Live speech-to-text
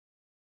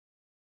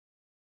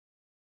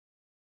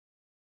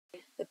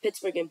The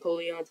Pittsburgh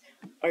Empoleons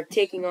are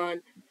taking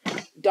on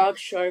Dog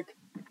Shark,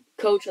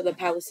 coach of the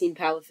Palestine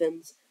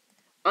Palafins.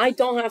 I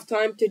don't have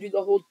time to do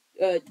the whole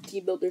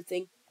team builder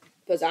thing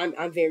because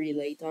I'm very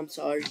late. I'm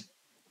sorry.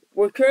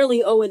 We're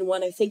currently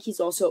 0-1. I think he's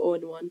also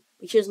 0-1.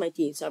 But here's my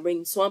team. So I'm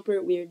bringing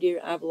Swampert, Weird Deer,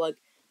 Avalok,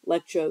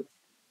 Electro,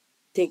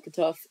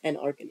 Tinkatuff, and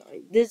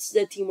Arcanine. This is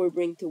the team we're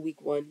bringing to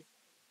week 1.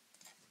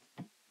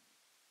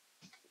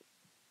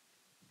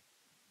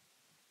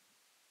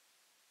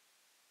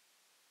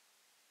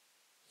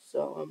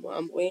 So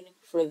I'm waiting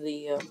for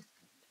the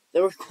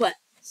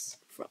requests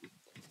from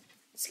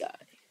this guy.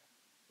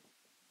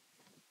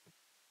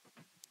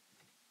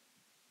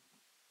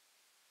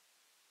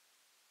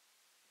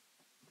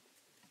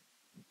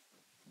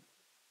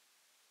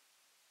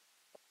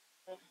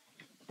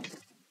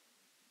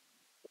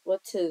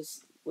 What's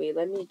his... Wait,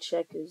 let me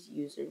check his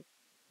user.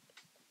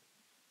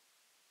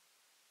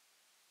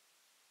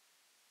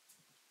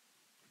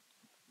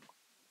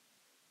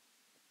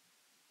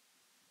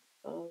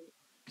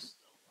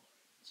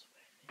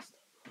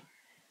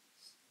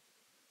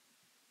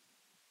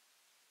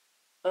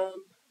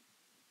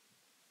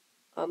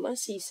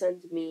 Unless he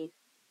sends me...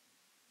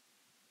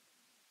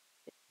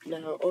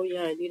 No, oh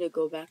yeah, I need to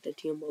go back to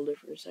Team Builder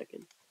for a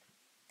second.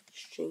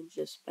 Let's change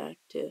this back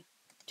to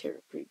Terra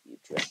Preview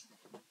Draft.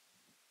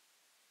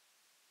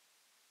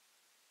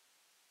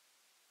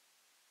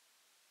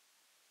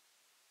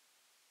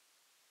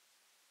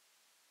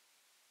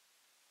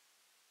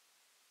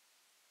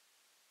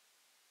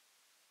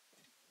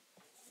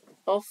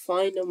 I'll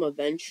find him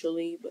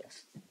eventually,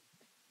 but...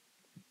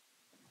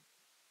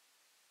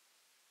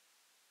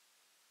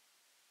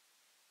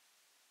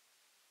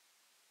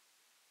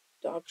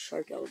 Dog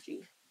Shark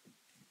LG.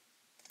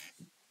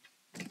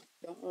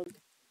 Dog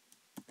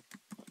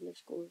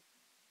 _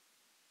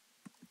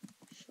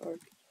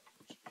 Shark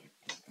LG.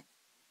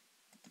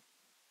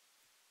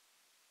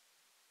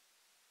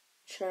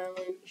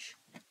 Challenge.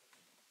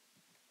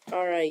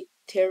 Alright,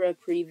 Terra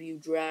Preview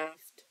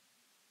Draft.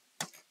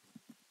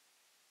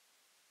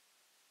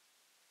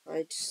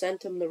 I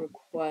sent him the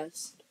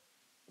request.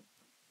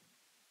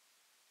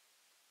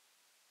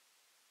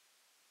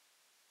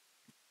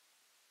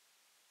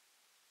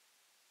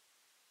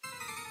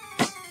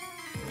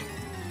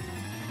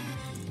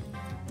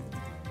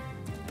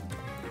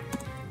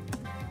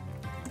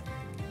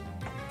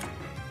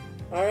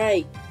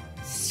 Alright,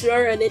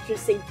 sure, an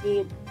interesting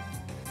team.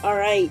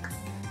 Alright.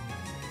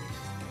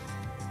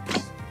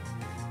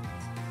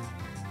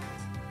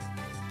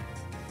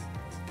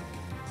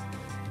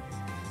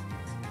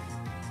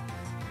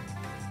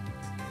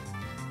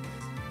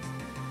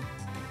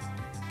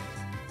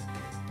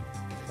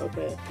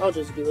 Okay, I'll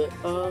just do it.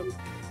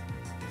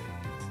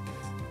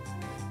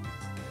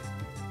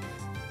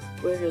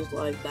 Where is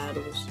live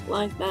battles?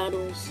 Live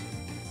battles.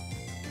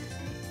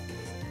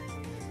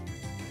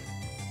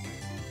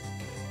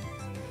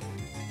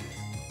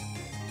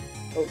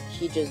 Oh,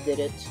 he just did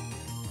it.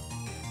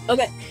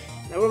 Okay,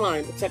 never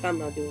mind. Looks like I'm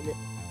not doing it.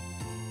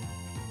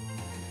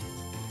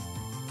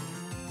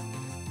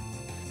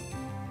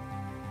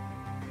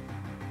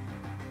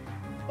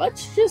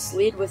 Let's just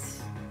lead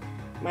with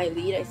my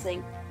lead, I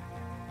think.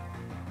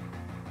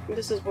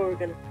 This is what we're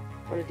gonna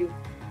do.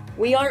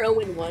 We are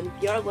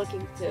 0-1. We are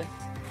looking to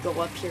go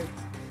up here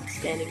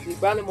standing. We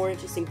brought a more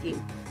interesting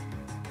team.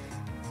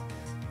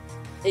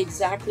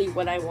 Exactly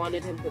what I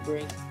wanted him to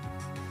bring.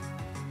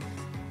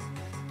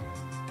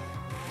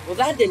 Well,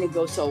 that didn't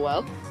go so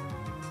well.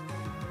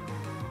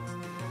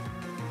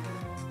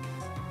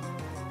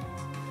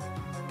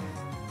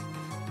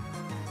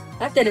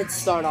 That didn't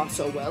start off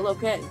so well,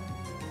 okay.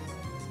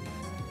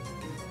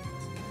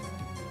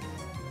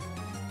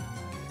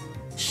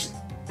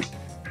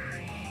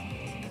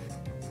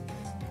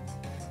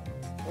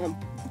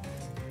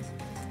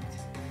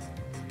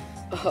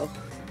 Oh.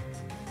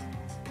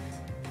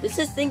 Does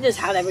this thing just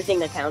have everything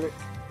to counter?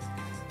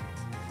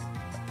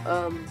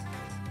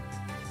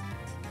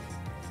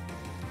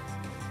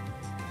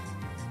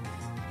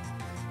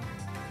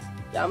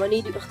 Yeah, I'm gonna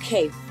need to...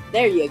 Okay,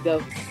 there you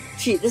go.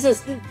 Gee, this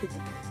is...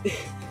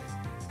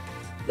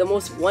 the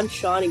most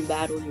one-shotting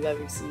battle you've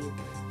ever seen.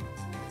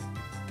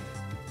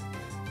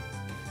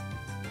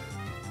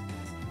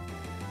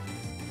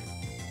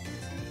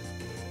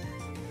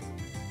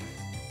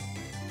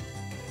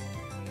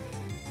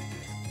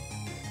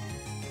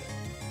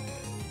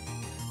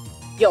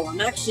 Yo,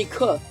 I'm actually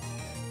cooked.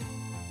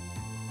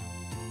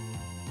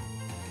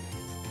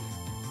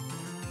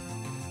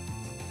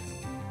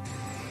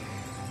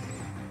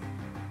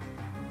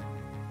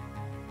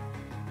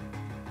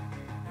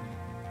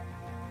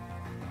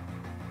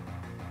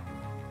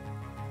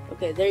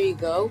 Okay, there you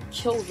go.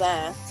 Kill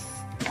that.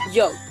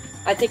 Yo,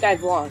 I think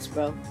I've lost,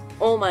 bro.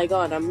 Oh my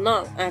god, I'm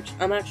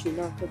actually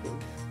not cooking.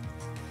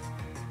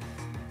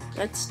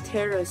 That's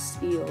Terra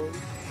Steel.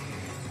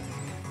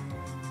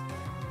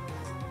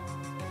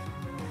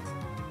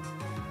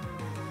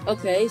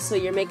 Okay, so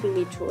you're making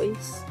me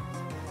choice?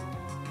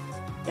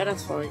 Yeah,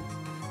 that's fine.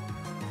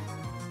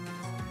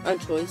 I'm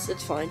choice,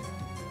 it's fine.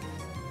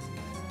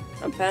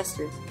 I'm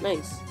faster.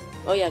 Nice.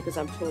 Oh yeah, because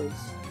I'm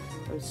choice.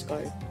 I'm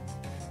scarred.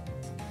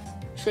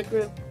 Trick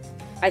room.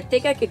 I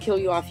think I could kill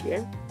you off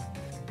here.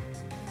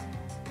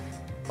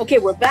 Okay,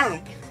 we're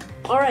back.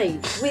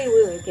 Alright, wait,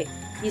 okay.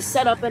 He's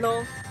set up and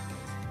all.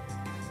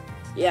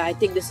 Yeah, I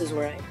think this is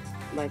where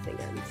my thing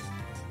ends.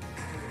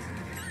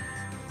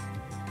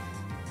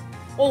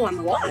 Oh, I'm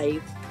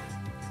alive.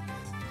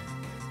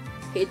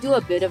 Okay, do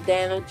a bit of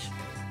damage.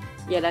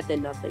 Yeah, that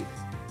did nothing.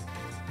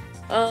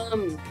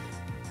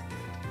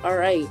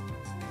 Alright.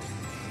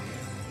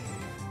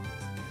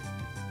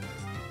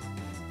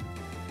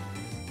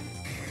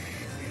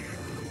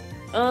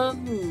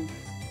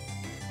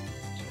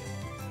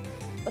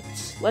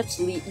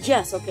 Let's lead.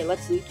 Yes, okay,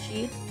 let's lead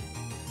sheet.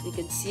 We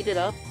can seed it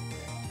up.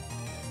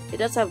 It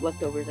does have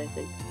leftovers, I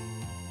think.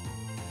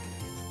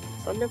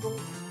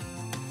 Thunderbolt.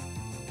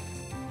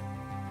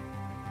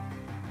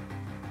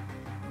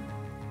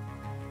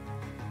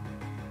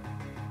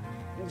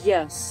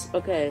 Yes,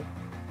 okay.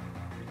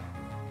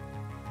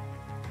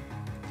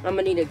 I'm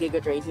gonna need a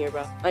Giga Drain here,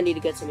 bro. I need to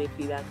get some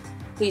HP back.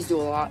 Please do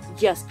a lot.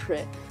 Yes,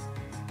 crit.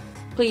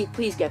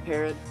 Please get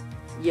parried.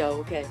 Yo,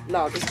 okay.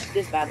 No,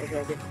 this battle's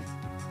over.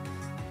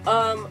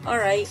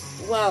 Alright.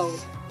 Well,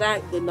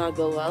 that did not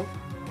go well.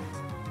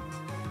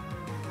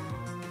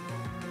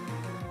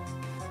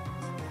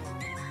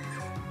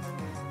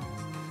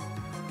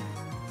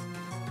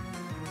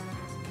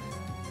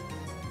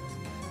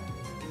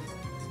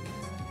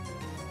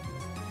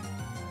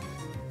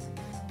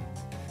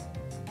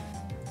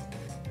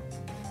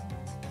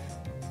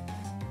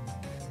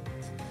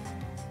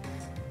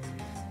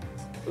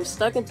 We're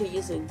stuck into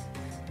using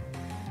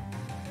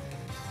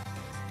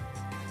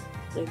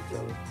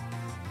flamethrower.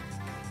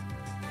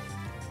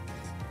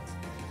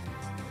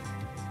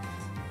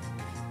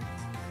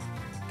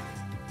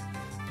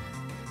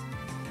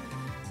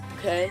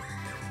 Okay.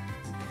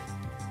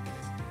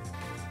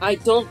 I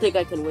don't think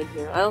I can win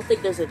here. I don't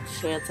think there's a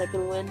chance I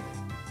can win.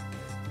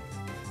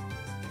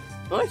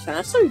 Oh,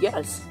 faster?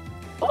 Yes.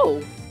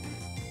 Oh.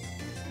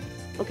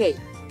 Okay.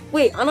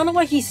 Wait, I don't know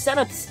why he set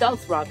up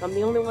Stealth Rock. I'm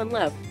the only one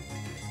left.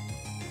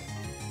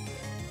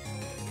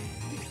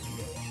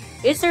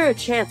 Is there a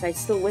chance I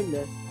still win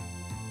this?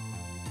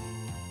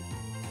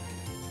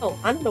 Oh,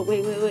 I don't know.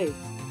 Wait.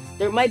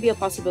 There might be a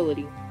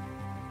possibility.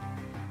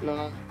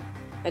 Nah.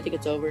 I think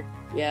it's over.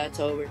 Yeah, it's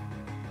over.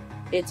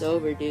 It's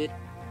over, dude.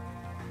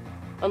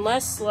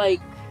 Unless, like...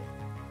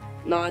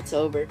 Nah, it's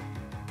over.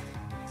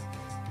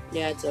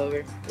 Yeah, it's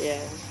over. Yeah.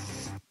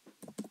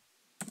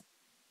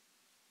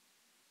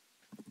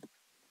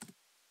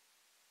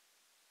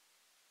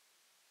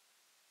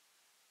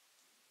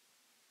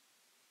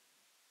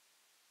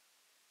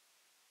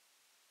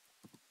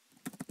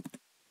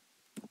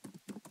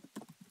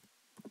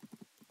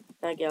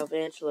 That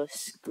Galvantula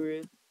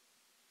screwed.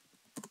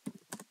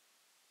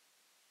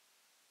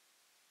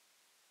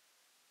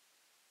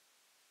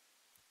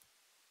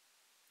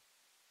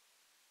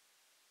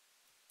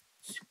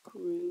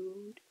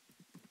 Screwed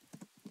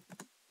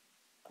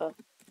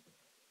up.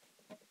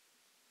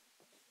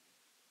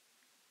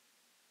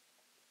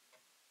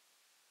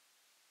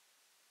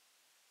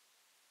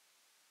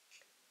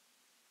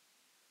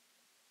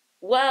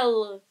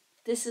 Well,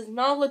 this is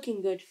not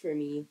looking good for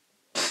me.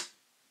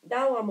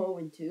 Now I'm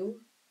 0-2.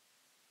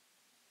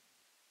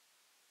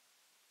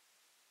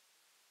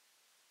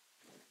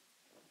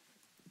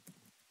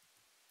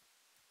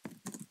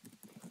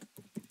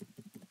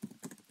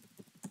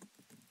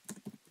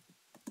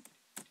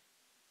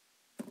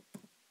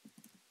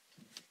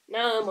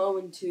 Now I'm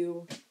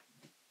 0-2.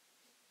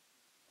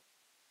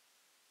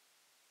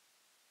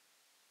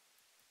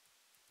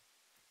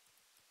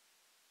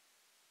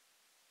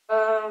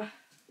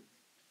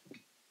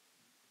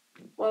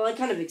 Well, I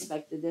kind of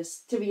expected this,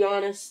 to be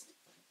honest.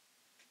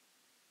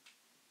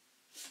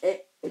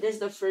 It is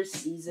the first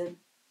season.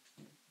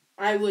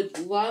 I would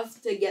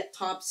love to get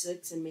top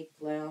 6 and make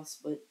playoffs,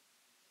 but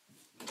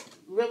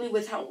really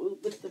with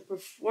the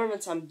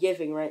performance I'm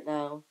giving right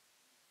now,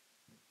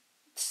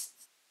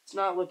 it's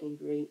not looking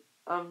great.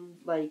 I'm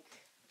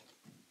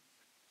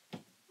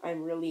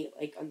really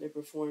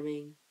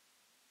underperforming.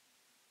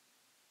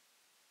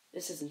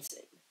 This is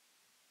insane.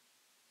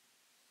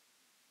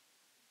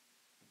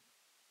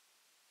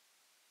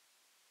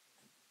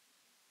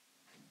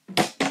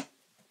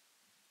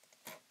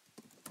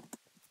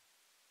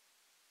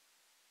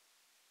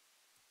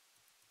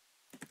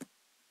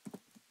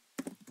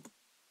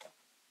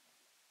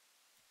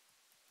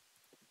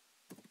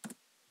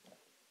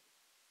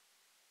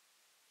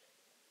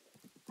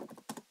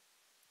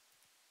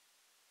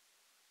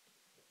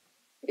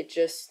 It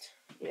just,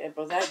 yeah,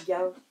 bro, that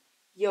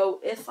yo,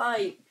 if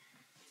I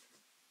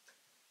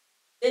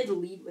did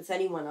lead with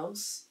anyone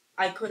else,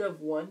 I could have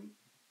won.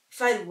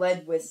 If I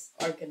led with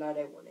Arcanine,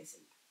 I won, I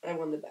think. I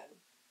won the battle.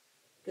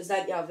 Because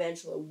that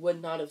Galvantula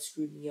would not have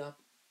screwed me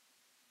up.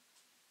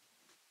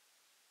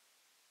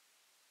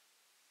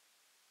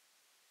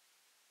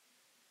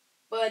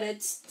 But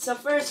it's a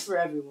first for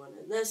everyone,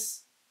 and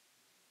this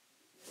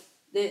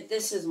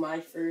is my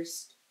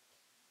first.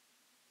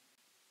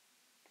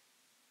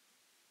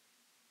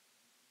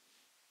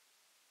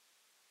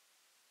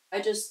 I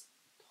just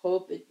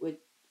hope it would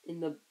in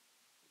the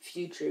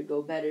future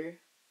go better.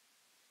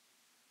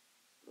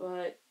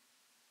 But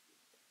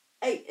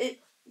hey,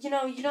 you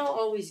don't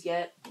always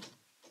get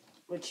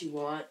what you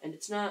want, and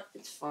it's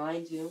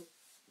fine too.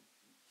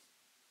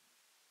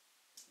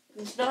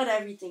 Because not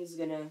everything's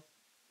gonna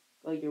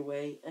go your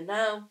way. And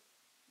now,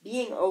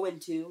 being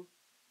 0-2,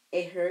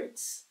 it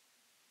hurts.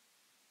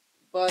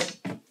 But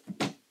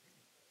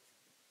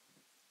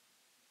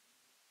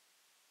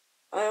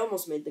I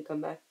almost made the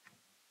comeback.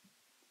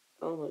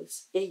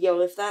 Almost. Yo,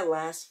 if that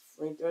last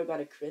flamethrower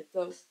got a crit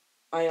though,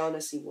 I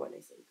honestly won,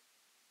 I think.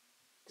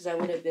 Because I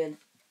would have been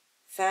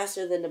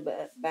faster than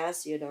the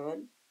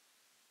Bastiodon.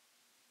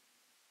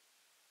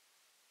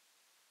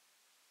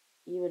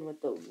 Even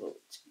with the low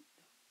speed.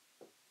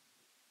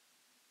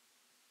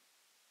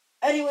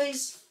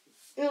 Anyways,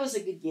 it was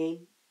a good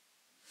game.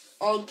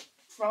 I'll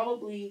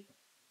probably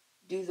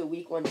do the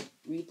week 1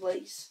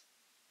 replays.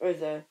 Or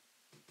the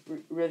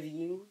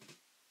review.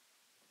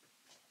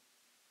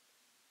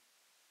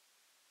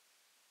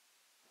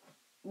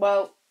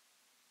 Well,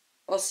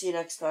 I'll see you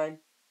next time.